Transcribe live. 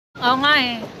Oo nga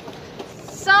eh.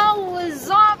 So, what's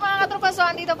up mga katropa? So,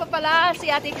 andito pa pala si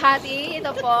Ate Cathy.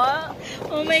 Ito po.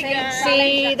 Oh my God. Si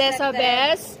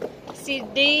Desabes. Si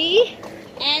D.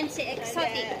 And si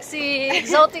Exotic. Si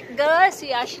Exotic Girl.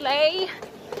 Si Ashley.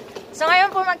 So,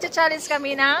 ngayon po magcha-challenge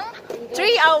kami ng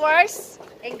 3 hours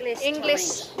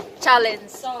English challenge.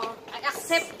 So, I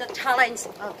accept the challenge.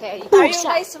 Okay. Are you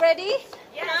guys ready?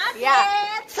 Yes. Yeah.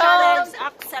 So, Challenge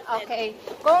accepted. okay.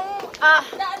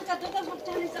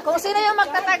 Kung sino yung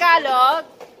magtatagalog,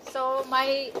 so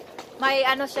may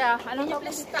ano siya, ano Can you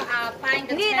please find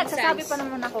the hindi, 10 nagsasabi cents? pa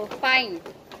naman ako. Fine.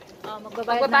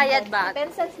 Magbabayad ba?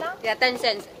 10 cents lang? Yeah, 10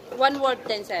 cents. One word,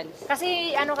 10 cents.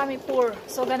 Kasi ano kami, poor.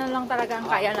 So, ganun lang talaga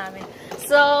ang kaya namin.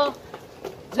 So,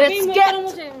 let's get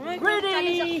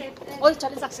ready! Oh,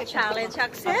 challenge accepted. Challenge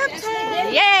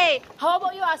accepted. Yay! How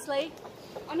about you, Ashley?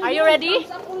 Are you ready?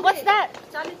 What's that?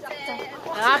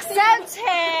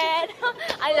 Accepted!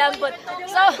 Ay, lambot.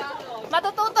 So,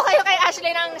 matututo kayo kay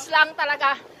Ashley ng slang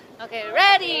talaga. Okay,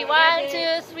 ready?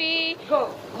 1, 2, 3,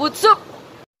 go! What's up?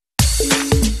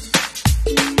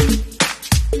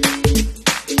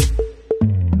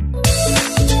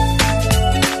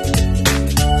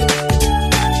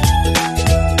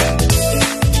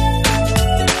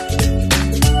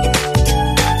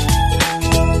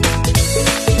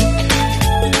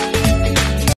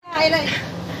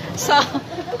 So,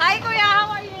 hi Kuya,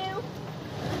 how are you?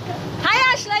 Hi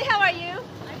Ashley, how are you?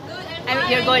 I'm good.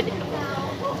 You're good.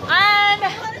 And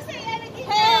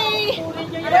hey,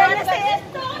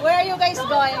 where are you guys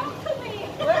going?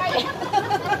 Where are you?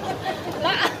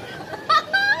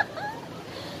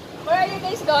 Where are you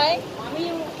guys going?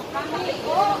 Mommy.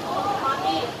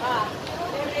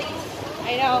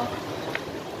 I know.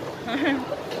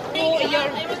 Your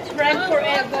friend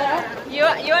forever. You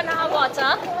wanna have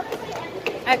water?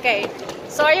 Okay,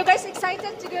 so are you guys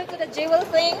excited to go to the jewel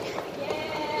thing?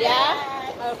 Yeah?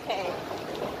 Okay.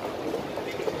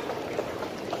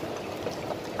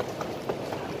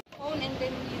 Phone and then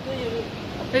you do your...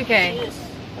 Okay, Yes.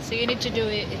 so you need to do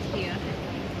it here.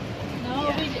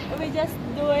 No, we just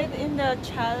do it in the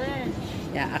challenge.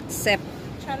 Yeah, accept.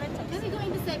 Challenge. Can we go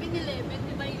in the 7-Eleven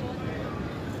to buy water?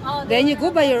 Oh, Then you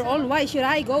go by your own. Why should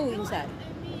I go inside?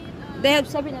 They have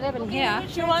 7-Eleven here.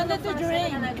 She wanted to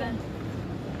drink.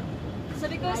 So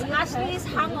because Ashley is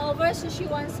hungover, so she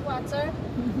wants water.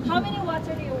 How many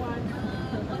water do you want?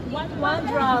 One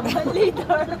drop. 1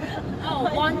 liter. Oh,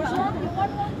 1 drop? You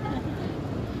want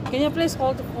 1? Can you please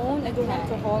hold the phone? I don't have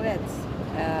to hold it.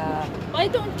 Why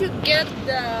don't you get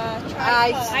the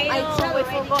I know, we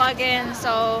forgot again,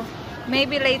 so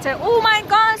maybe later. Oh my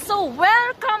god, so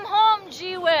welcome home,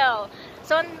 Jewel.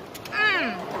 So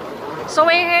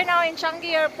we're here now in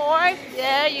Changi Airport.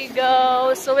 There you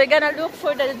go. So we're gonna look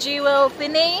for the jewel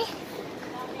thingy.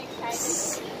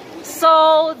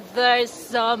 So there's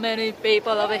so many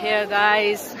people over here,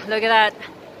 guys. Look at that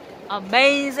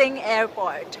amazing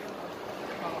airport.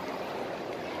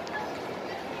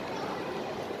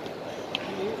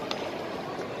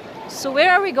 So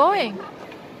where are we going?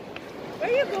 Where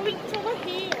are you going? It's over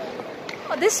here.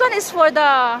 Oh, this one is for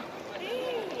the...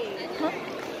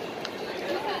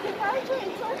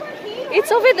 It's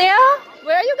over there?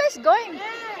 Where are you guys going?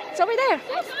 It's over there.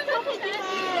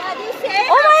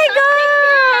 Oh my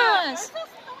gosh!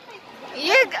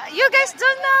 You guys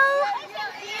don't know?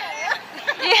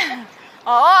 Yeah.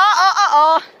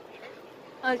 Oh.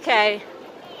 Okay.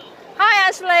 Hi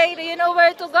Ashley, do you know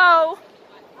where to go?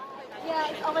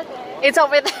 Yeah, it's over there. It's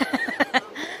over there.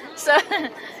 So,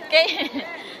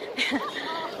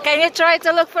 can you try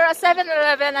to look for a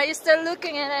 7-Eleven? Are you still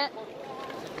looking at it?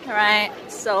 Alright,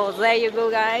 so there you go,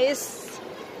 guys.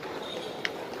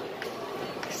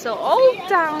 So, Old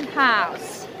Town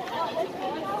House.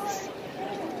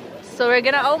 So, we're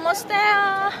gonna almost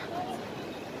there.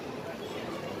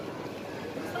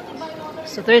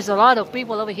 So, there's a lot of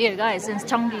people over here, guys, in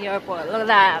Changi Airport. Look at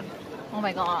that. Oh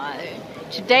my god.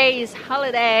 Today is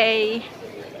holiday.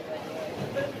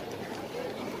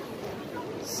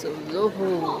 So, low.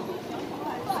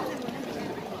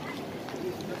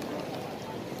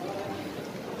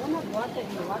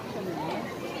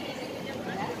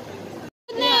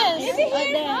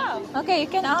 Okay, you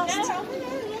can ask.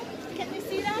 Can you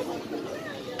see that?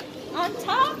 On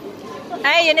top?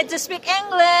 Hey, you need to speak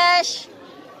English.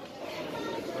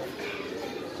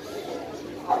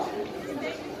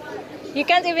 You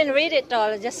can't even read it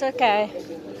all, just okay. Is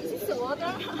this the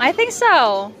water? I think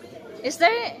so. Is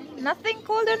there nothing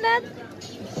cold in that?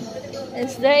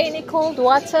 Is there any cold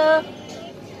water?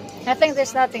 I think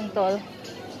there's nothing tall.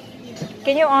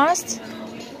 Can you ask?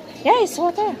 Yeah, it's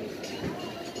water.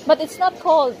 But it's not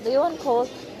cold. Do you want cold?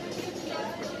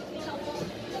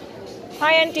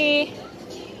 Hi, Auntie.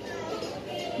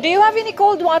 Do you have any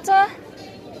cold water?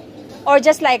 Or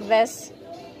just like this?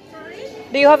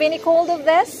 Do you have any cold of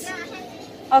this?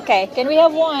 Okay, can we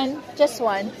have one? Just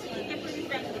one.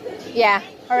 Yeah,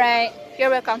 alright. You're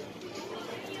welcome.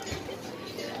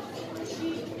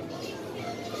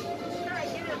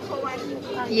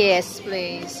 Yes,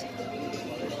 please.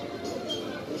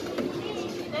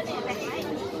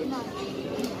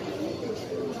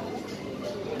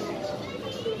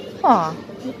 Oh,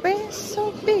 you pay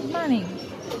so big money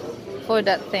for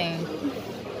that thing.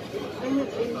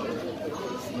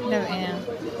 No, yeah.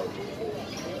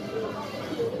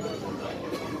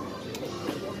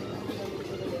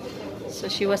 So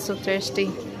she was so thirsty.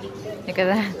 Look at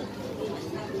that.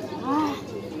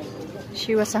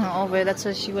 She was hungover. That's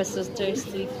why she was so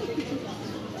thirsty.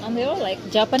 And they were like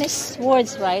Japanese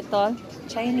words, right? Or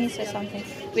Chinese or something.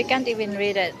 We can't even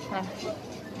read it. Oh.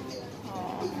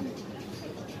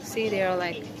 See, they're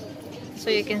like. So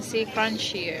you can see crunch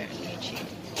here.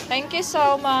 Thank you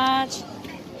so much.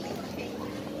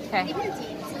 Okay.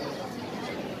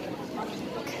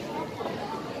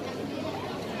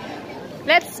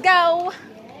 Let's go.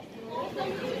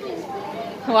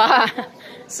 Wow.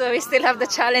 So we still have the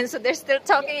challenge. So they're still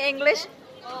talking English.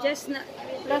 Just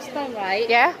last time, right?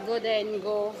 Yeah. Go there and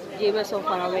go. You were so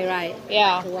far away, right?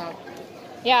 Yeah. Wow.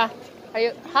 Yeah. Are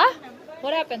you? Huh?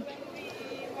 What happened?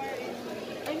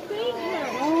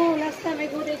 Oh, last time I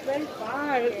go there very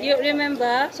far. You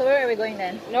remember? So where are we going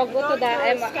then? No, go to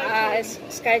the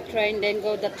Sky Train, then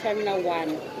go to Terminal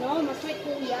 1. No, must wait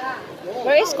Kuya.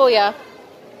 Where is Kuya?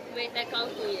 Wait, I call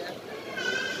Kuya.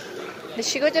 Did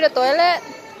she go to the toilet?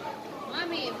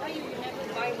 Mommy, why you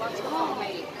never buy water for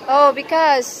me? Oh,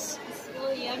 because It's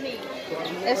so yummy.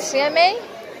 it's yummy.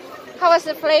 How was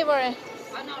the flavor?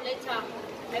 Oh no, later.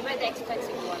 I buy the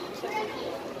expensive one.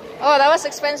 Oh, that was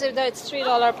expensive though. It's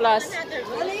 $3 plus.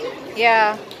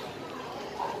 Yeah.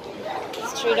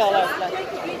 It's $3 plus.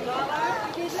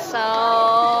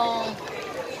 So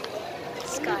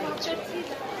Sky.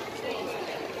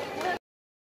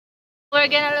 We're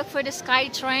gonna look for the Sky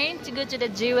Train to go to the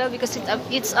Jewel because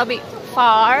it's a bit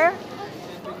far.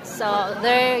 So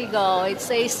there you go. It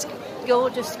says go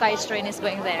to Sky Train is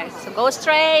going there. So go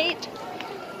straight.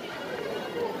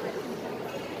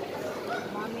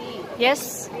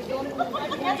 Yes.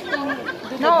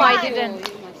 No, I didn't.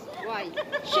 Why?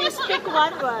 She speak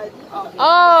one word.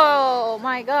 Oh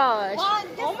my gosh.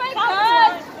 Oh my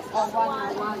god!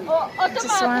 One.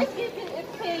 Just one.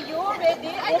 Okay, you ready?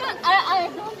 I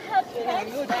don't have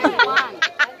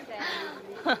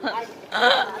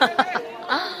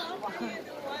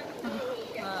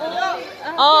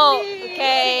Oh,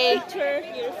 okay. picture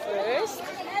here first.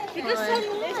 Because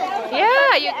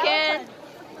Yeah, you can.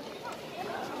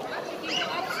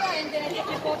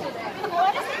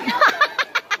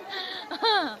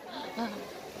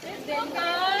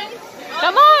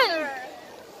 Come on.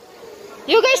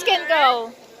 You guys can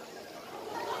go.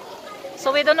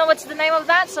 So we don't know what's the name of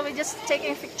that, so we're just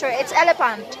taking a picture. It's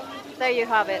elephant. There you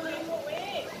have it.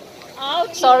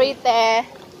 Sorry, te.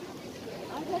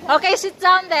 Okay, sit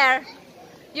down there.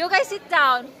 You guys sit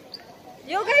down.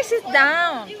 You guys sit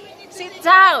down. Sit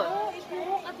down.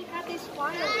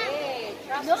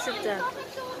 Sit down.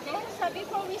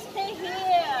 before we stay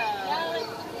here.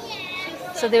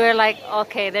 So they were like,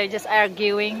 okay, they're just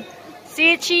arguing.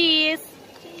 See, cheese.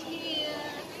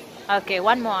 Okay,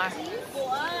 one more.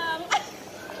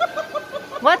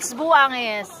 What's buang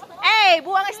is? Hey,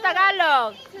 buang is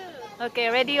Tagalog. Okay,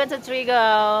 ready, 1, 2, 3,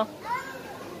 go.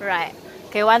 Right.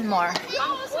 Okay, one more.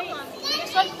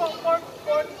 This one for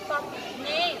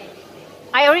name.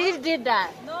 I already did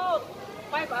that. No.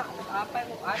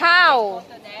 How?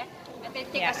 And then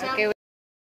take Yeah, a selfie. okay.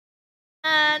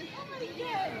 And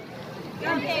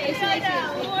Okay,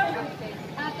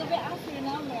 To be asked your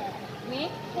number. Me?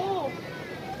 Who?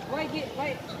 Why?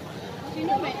 You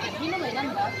know my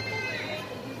number?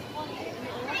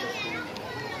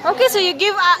 okay, so you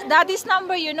give Daddy's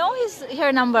number. You know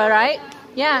her number, right?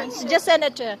 Yeah, so just send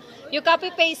it to her. You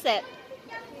copy paste it.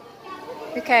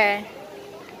 Okay.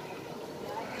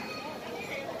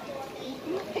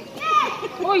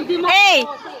 Hey,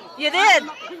 you did.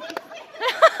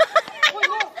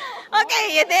 Okay,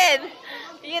 you did.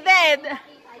 You did.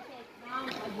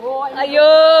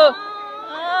 Ayo.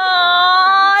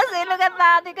 Oh, see, look at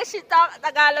that. Because she talk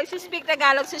Tagalog, she speak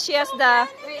Tagalog, so she has the. I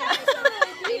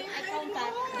count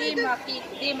that. Di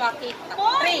makita.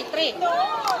 Three.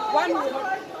 One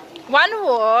word. One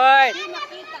word. Di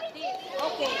makita.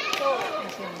 Okay, so.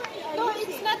 no,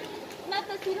 it's not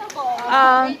the syllable.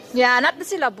 Yeah, not the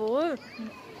syllable.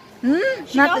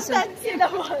 Not this one.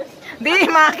 Di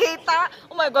makita.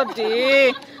 Oh my God,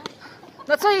 di.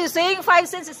 That's why you're saying 5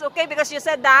 cents is okay because you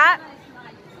said that.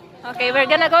 Okay, we're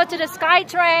gonna go to the sky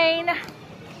train.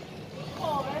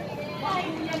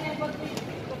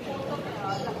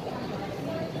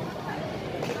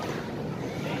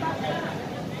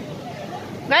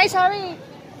 Guys, hurry!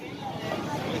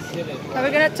 So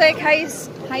we're gonna take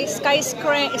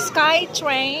sky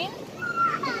train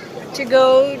to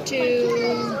go to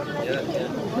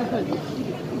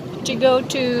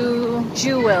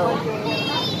Jewel.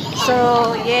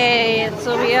 So yay!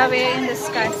 So we are in the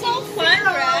sky. So fun,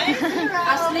 right?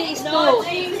 Ashley is No, two.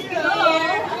 she's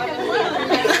here.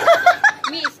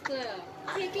 Me is two.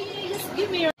 Hey, can you just give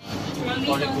me your...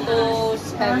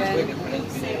 270.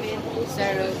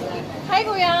 Hi,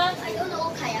 Kuya. I don't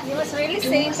know kaya. You must really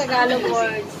say Tagalog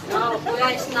words. No,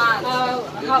 Kuya is not.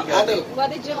 What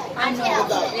did you? I know.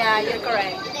 Yeah, you're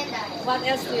correct. What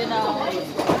else do you know?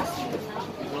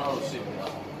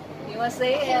 You must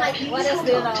say it. What else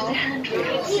do you know?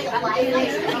 Eat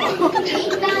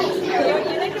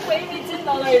You need to pay me $10.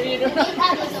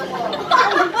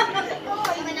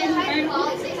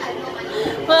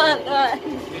 What?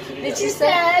 Did you say?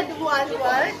 said one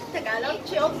word, Tagalog.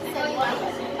 She also said one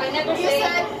word. I never You say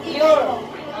said your.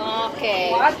 Okay.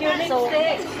 What your name So,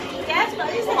 say? yes, but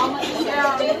you said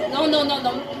No.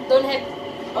 Don't have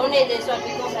only this one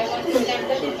because I want to learn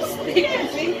the lipstick.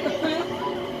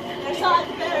 I saw it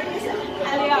there.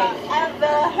 I've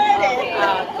heard it.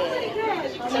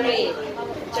 Okay.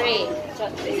 Three. So,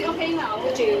 is it okay now?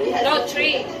 Two. No,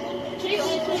 three. Three. No,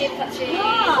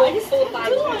 I just Two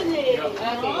times. two only.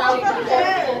 Okay. No, from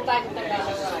there. Two times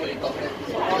Tagalog.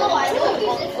 No, I don't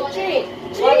use it for Three.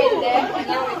 One in there and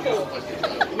now we two.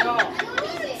 No.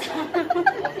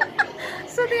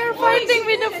 so they are fighting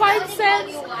with the 5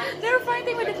 cents. They're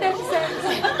fighting with the 10 cents.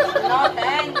 No,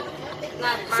 10.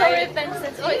 Not Sorry, five. 10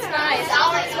 cents. Oh, it's nice.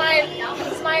 Smile.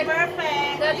 Smile.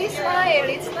 Perfect. Daddy, smile.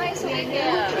 It's nice over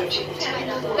here.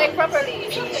 Like properly.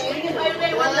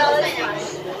 Only $1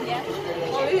 fine. Yeah.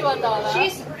 Only $1.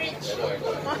 She's rich.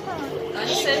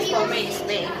 Nonsense for me is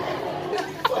big.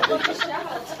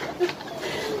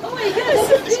 Oh my goodness.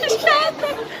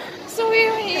 So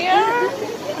we're here.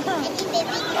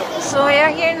 So we are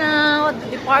here now at the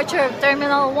departure of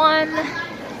Terminal 1.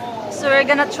 So we're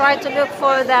gonna try to look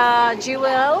for the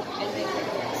Jewel.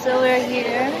 So we're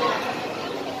here.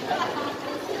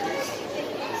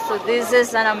 So this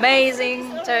is an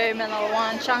amazing Terminal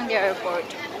 1 Changi Airport.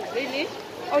 Really?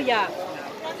 Oh yeah.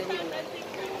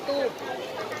 Two.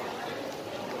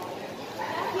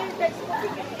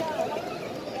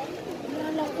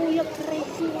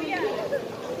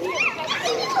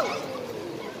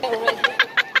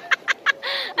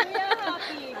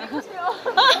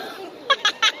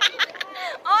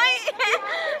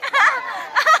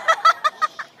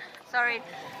 Sorry.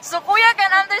 So Kuya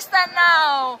can understand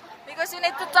now because you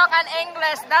need to talk in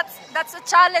English. That's a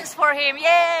challenge for him.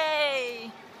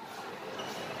 Yay!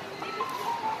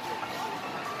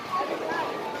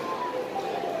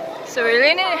 So we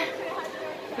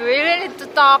really need to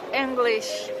talk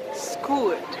English. It's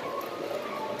good.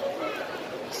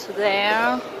 So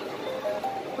there.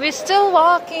 We're still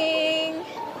walking.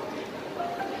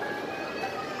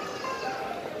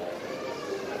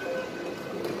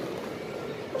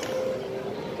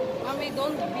 Mommy,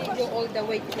 don't video all the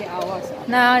way 3 hours.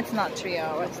 No, it's not 3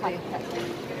 hours.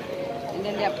 And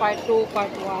then there are part 2,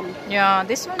 part 1. Yeah,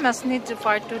 this one must need to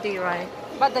part 2D, right?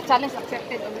 But the challenge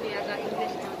accepted only as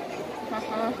English.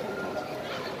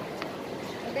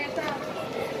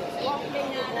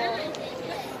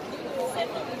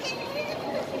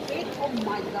 Oh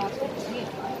my God, so cheap.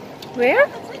 Where?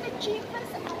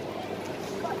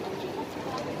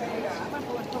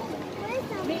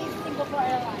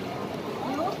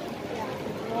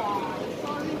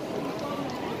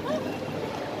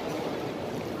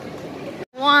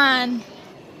 One.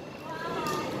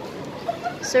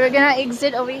 So we're gonna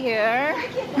exit over here.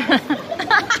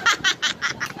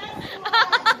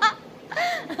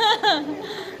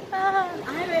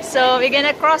 So we're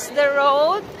gonna cross the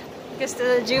road because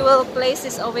the Jewel place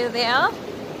is over there.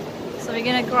 So we're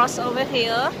gonna cross over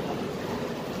here.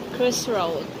 Cruise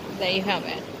road. There you have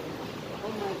it. Oh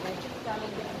my God, this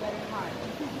challenge is very hard.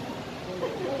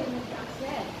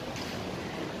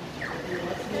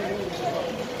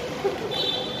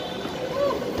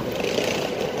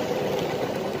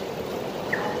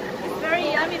 It's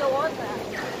very yummy, the water.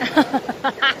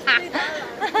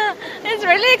 It's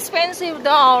really expensive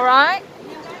though, right?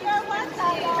 You're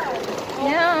 $1.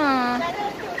 Yeah.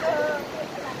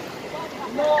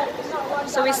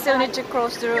 So we still need to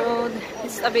cross the road.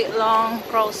 It's a bit long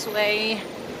crossway.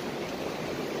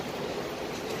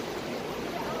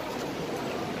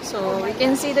 So we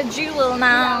can see the jewel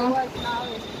now.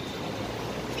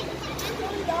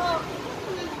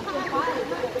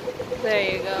 There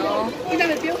you go.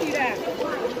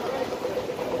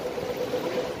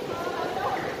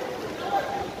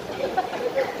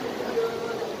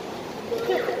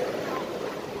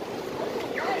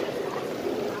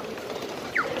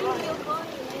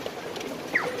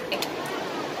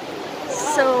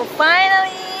 So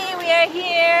finally we are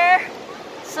here.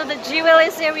 So the jewel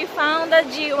is here. We found the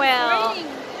jewel.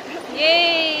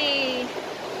 Yay!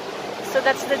 So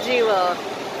that's the jewel.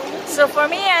 So for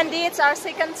me, Andy, it's our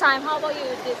second time. How about you,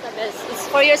 Elizabeth? It's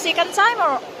for your second time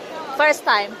or first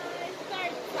time?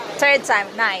 Third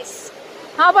time. Nice.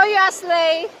 How about you,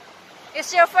 Ashley?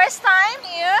 It's your first time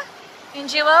here in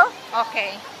Jewel?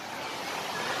 Okay.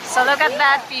 So look at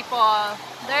that, people.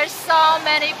 There's so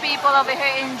many people over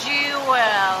here in Jewel.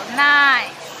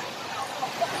 Nice.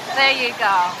 There you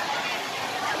go.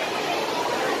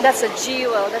 That's a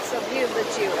jewel. That's a view of the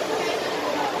jewel.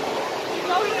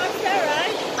 Going upstairs,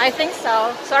 right? I think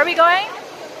so. So are we going?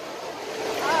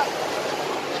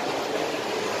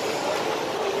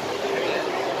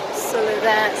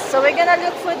 So we're gonna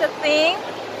look for the thing.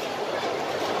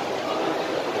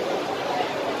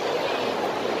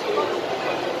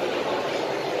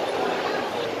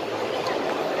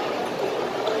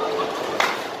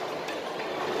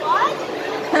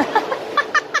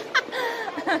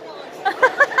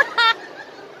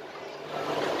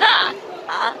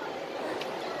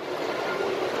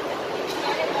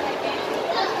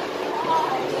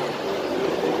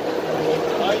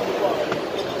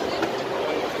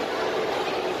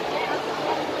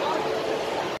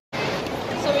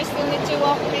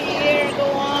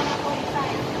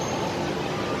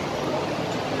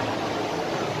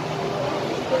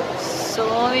 So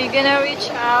we're gonna reach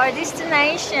our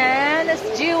destination. That's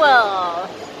Jewel.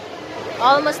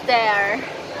 Almost there.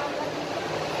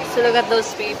 So look at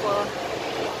those people.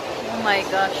 Oh my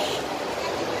gosh.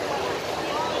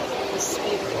 These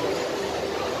people.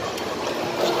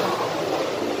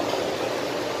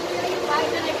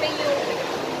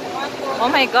 Oh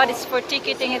my god, it's for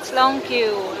ticketing. It's long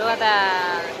queue. Look at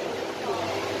that.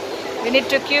 We need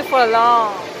to queue for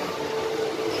long.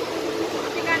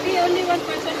 Only one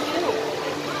person queue.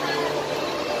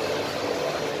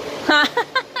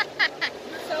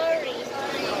 Sorry.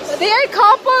 They are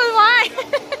couple, why?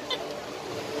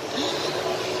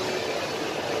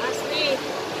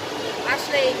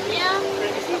 Ashley. Yeah.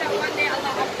 You see that one day a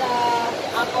lot of the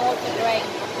alcohol to drink.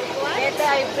 What? Later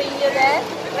I bring you there.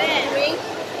 Where? Drink.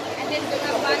 And then you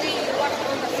have money, you watch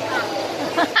all the stuff.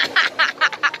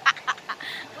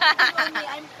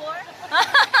 I'm poor.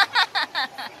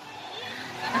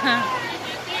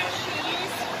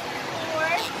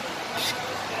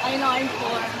 I know I'm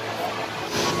poor.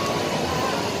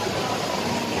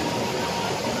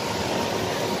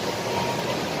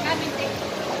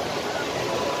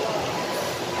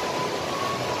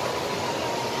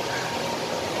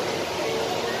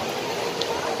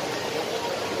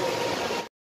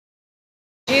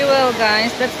 Jewel,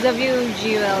 guys, that's the view of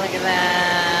Jewel. Look at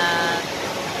that.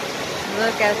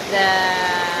 Look at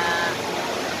that.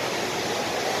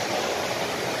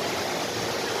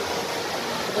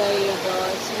 There you go.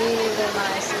 It's really very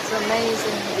nice. It's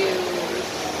amazing view.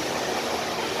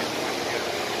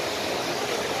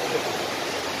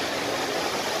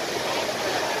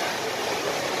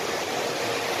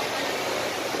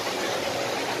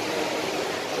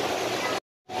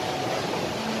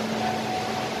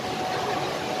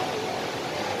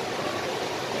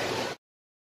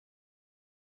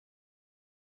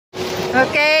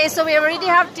 Okay, so we already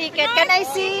have ticket. Can I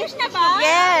see?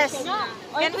 Yes.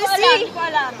 Can we see?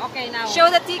 Okay, now. Show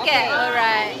the ticket. Okay. All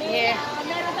right. Here.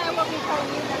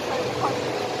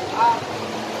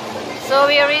 So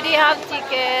we already have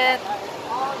ticket.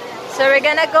 So we're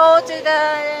gonna go to the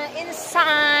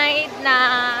inside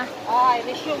na. Oh,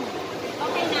 resume.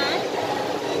 Okay na?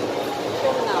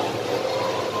 Resume now.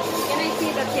 Can I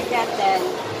see the ticket then?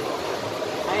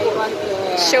 I want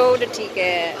to Show the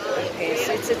ticket. Okay,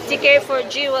 so it's a ticket for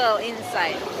Jewel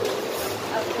inside.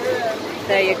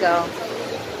 There you go.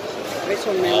 Which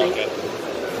one, Mary?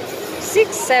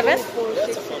 6, 7.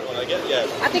 That's the fun one I get, yeah.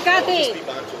 Ate Kati!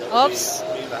 Oops. Me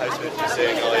and the housemate just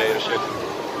saying, oh yeah, you should.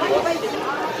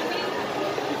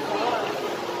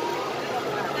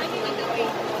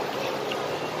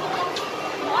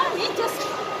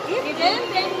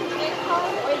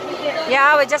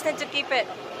 Yeah, we just need to keep it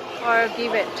or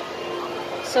give it.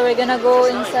 So we're gonna go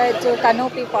inside to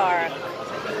Canopy Park.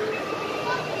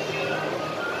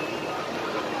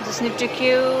 Just need to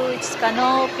queue. It's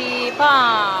Canopy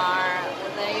Park.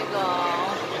 There you go.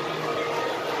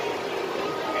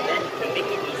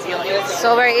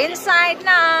 So we're inside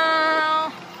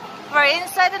now. We're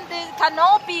inside in the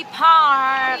Canopy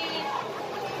Park.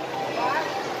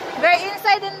 We're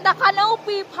inside in the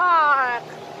Canopy Park.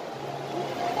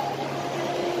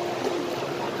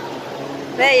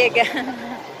 There you go.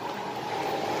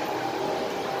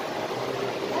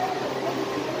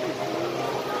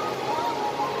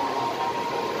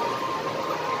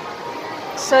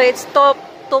 So it's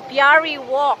Topiary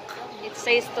Walk. It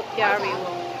says Topiary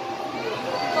Walk.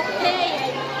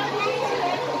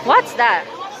 What's that?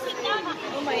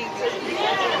 Oh my god.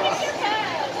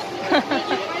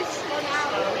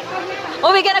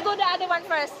 Oh, we're gonna go the other one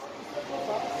first.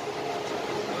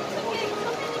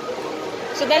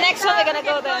 So the next one we're gonna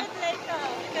go there.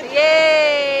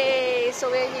 Yay! So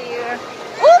we're here.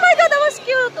 Oh my god, that was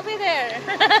cute over there.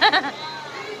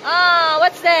 Ah,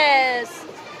 what's this?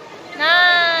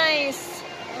 Nice.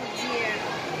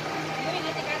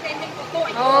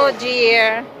 Oh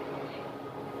dear.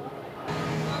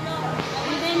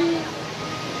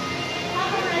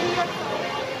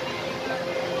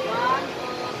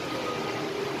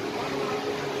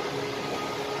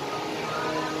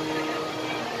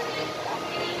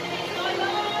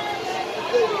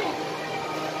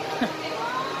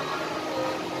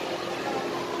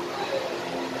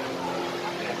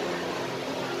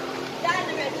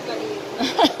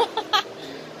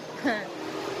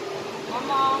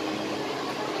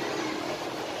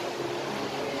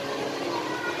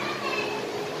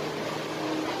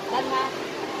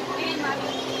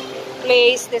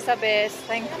 Place, this is the best.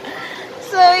 Thank you.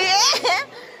 So yeah.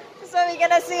 So we're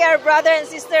gonna see our brother and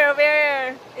sister over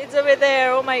here. It's over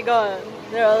there. Oh my god.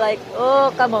 They're all like,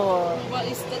 oh come on. What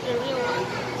is that, the real one?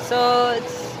 So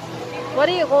it's, what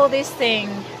do you call this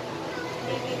thing?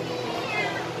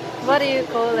 What do you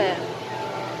call it?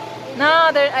 No,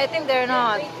 I think they're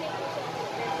not.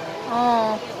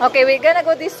 Oh, okay, we're gonna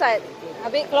go this side. A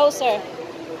bit closer.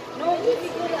 No, we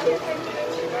go the other side.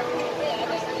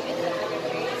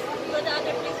 Go the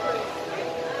other place first.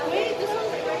 Wait, this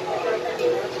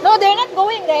one. No, they're not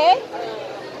going there.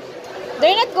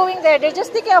 They're not going there. They're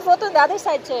just taking a photo on the other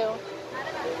side too. No,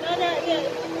 yeah.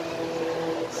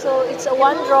 So it's a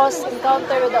one-draws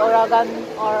encounter with the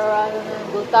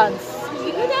orangutans.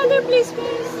 We go the other place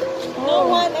first. No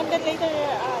one, and then later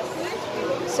us.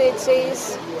 So it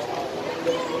says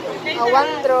a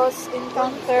one-draws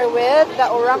encounter with the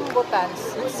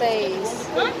orangutans. It says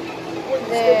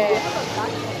there.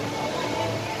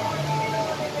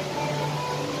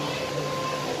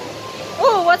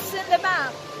 Oh, what's in the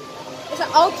map? It's an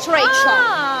outrage shop.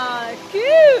 Ah,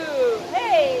 cute.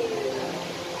 Hey.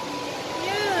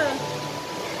 Yeah.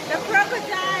 The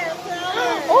crocodile.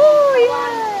 Oh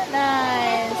yeah,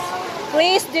 nice.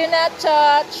 Please do not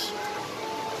touch.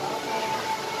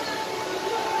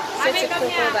 Such a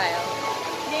crocodile.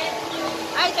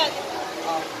 I got it.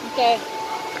 Okay.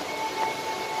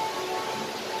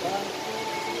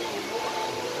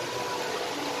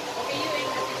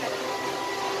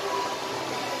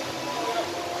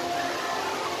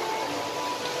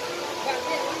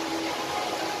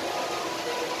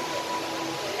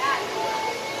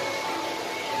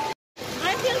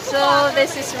 So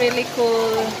this is really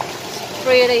cool.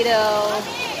 Pretty though.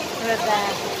 Look at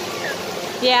that.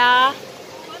 Yeah.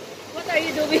 What are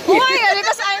you doing? Why?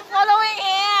 Because I'm following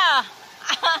here.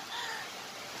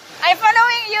 I'm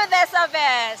following you,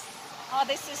 Desabes. Oh,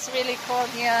 this is really cool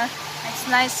here. It's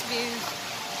nice view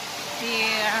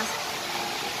here.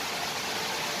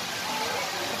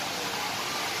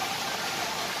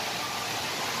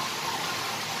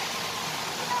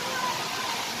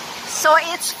 So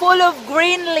it's full of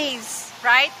green leaves,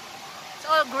 right? It's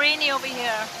all greeny over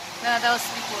here. No, those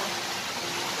people.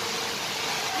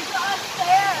 It's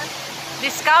upstairs.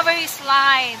 Discovery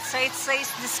Slides. So it says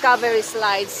Discovery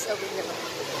Slides over here.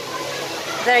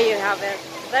 There you have it.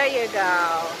 There you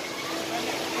go.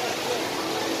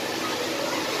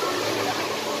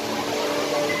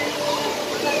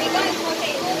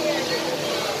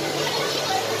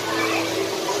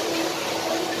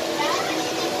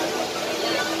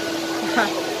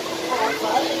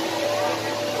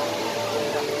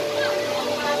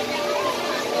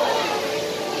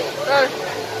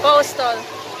 Postal.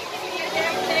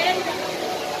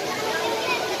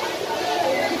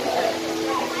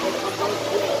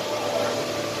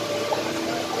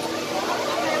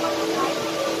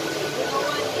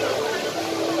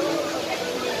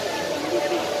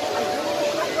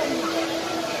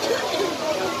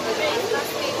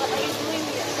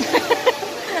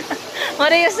 What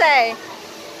do you say?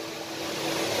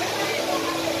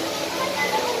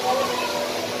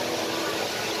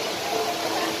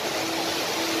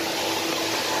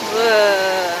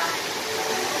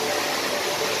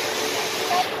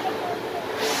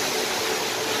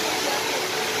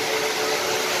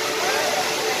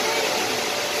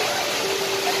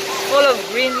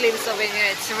 over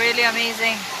here. It's really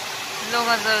amazing. Look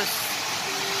at those.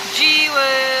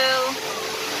 Jewel.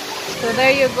 So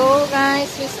there you go,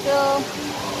 guys. We're still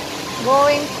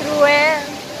going through it.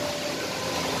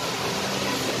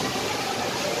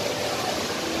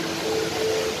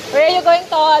 Where are you going,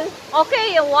 Tol?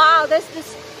 Okay, wow, there's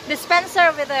this dispenser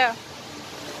over there.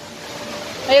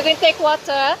 Are you going to take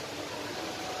water?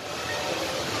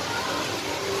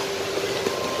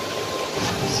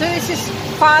 So this is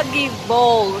foggy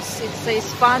bowls. It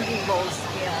says foggy bowls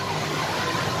here.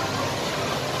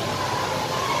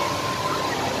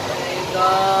 There you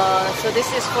go. So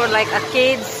this is for like a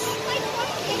kids.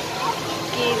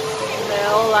 They're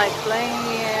all like playing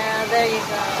here. There you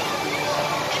go.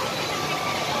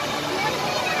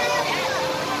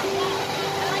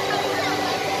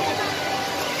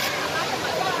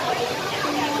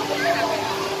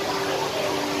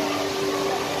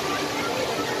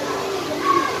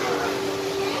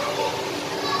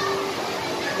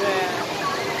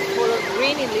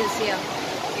 Green Elysium.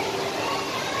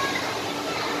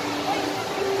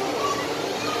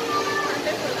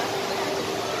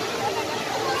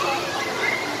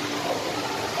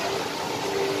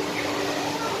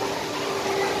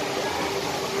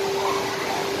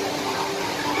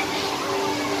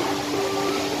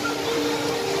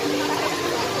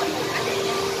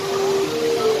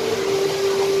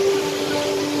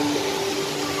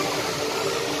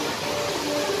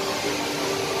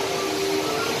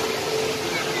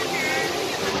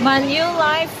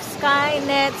 Manulife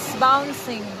Skynet's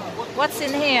bouncing. What's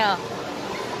in here?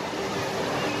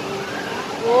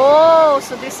 Oh,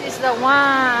 so this is the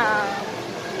one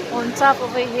on top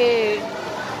over here.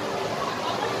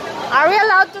 Are we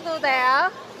allowed to do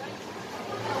that?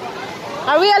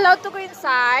 Are we allowed to go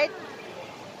inside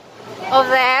of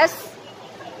this?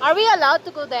 Are we allowed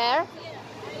to go there?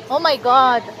 Oh my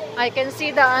God, I can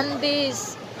see the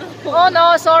undies. Oh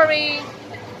no, sorry.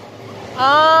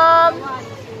 How much?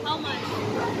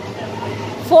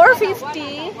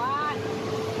 450.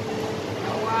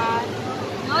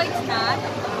 No, it's not.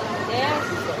 Yes.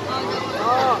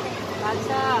 Oh, that's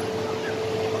up.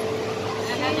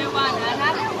 Another one.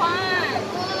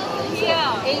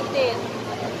 Here. 18.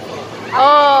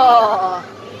 Oh.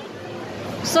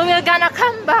 So we're gonna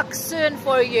come back soon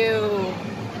for you.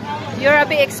 You're a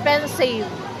bit expensive.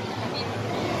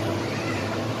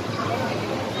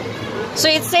 So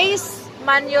it says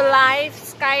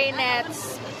Manulife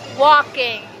Skynet's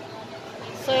walking.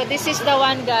 So this is the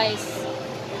one, guys.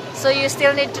 So you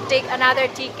still need to take another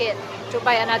ticket, to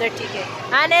buy another ticket.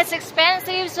 And it's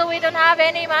expensive, so we don't have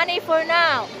any money for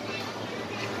now.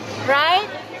 Right?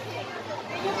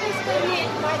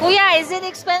 Kuya, is it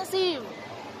expensive?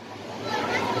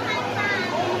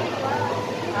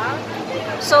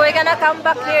 So we're gonna come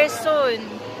back here soon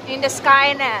in the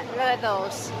Skynet. Look at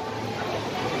those.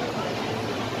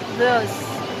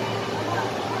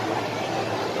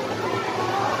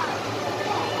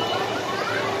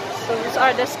 So these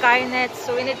are the Skynets.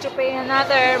 So we need to pay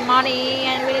another money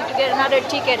and we need to get another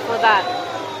ticket for that.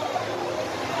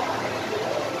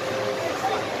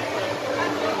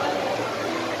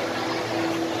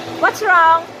 What's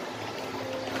wrong?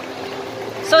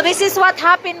 So this is what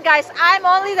happened, guys. I'm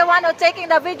only the one who's taking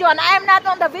the video and I'm not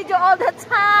on the video all the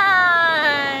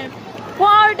time.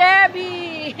 Poor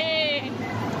Debbie.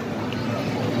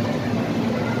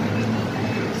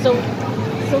 So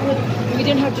we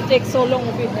didn't have to take so long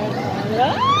over here.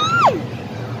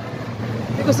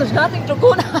 Because there's nothing to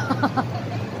go now.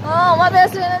 Oh, what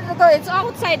else? It's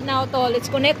outside now, Tol. It's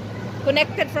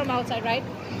connected from outside, right?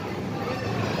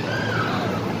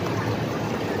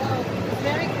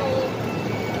 Very cool.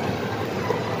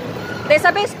 There's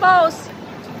a base pose.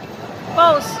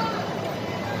 Pose.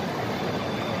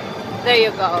 There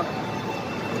you go.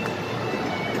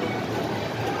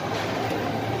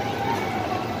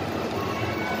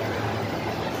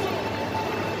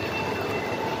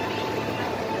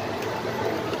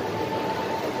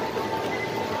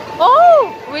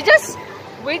 Oh, we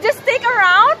just take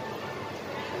around.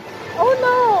 Oh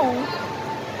no,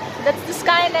 that's the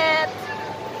Skynet.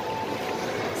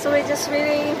 So we just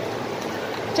really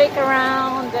take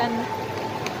around and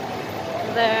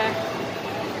there,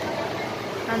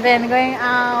 and then going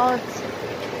out.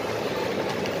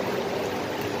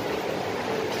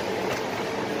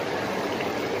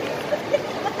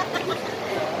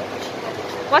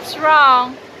 What's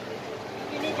wrong?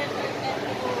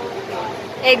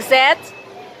 Exit?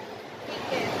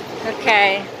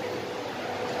 Okay.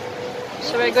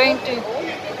 So we're going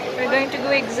to go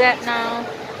exit now.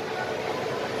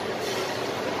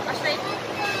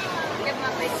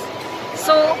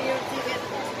 So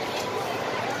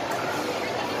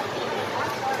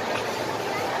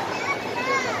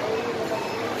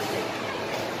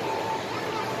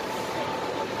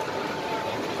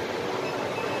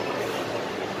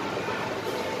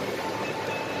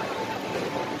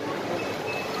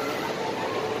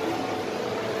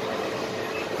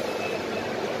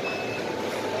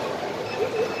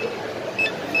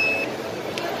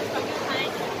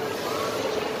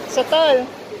So Tol,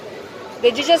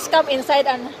 did you just come inside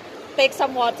and take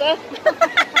some water?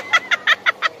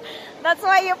 That's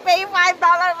why you pay $5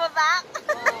 for that?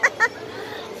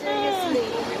 Seriously.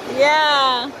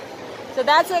 Yeah. So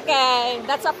that's okay.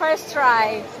 That's a first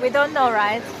try. We don't know,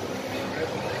 right?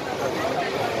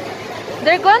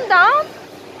 They're gone down?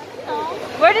 No.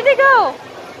 Where did they go?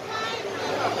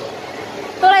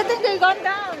 But I think they're gone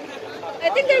down. I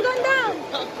think they're gone down.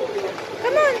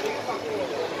 Come on.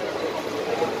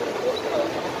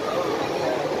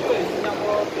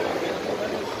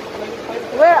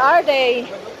 Where are they?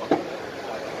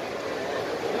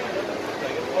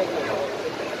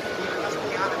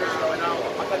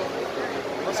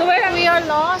 So where we are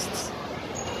lost?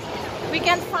 We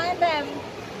can't find them.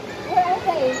 Where are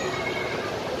they?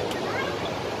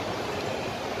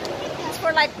 It's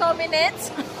for like 2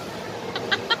 minutes.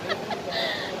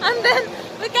 And then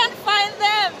we can't find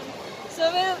them.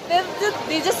 So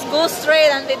they just go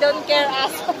straight and they don't care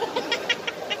us.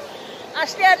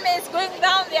 Ashley and me is going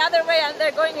down the other way and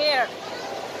they're going here.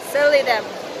 Silly them.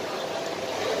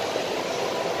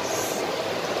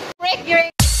 Break during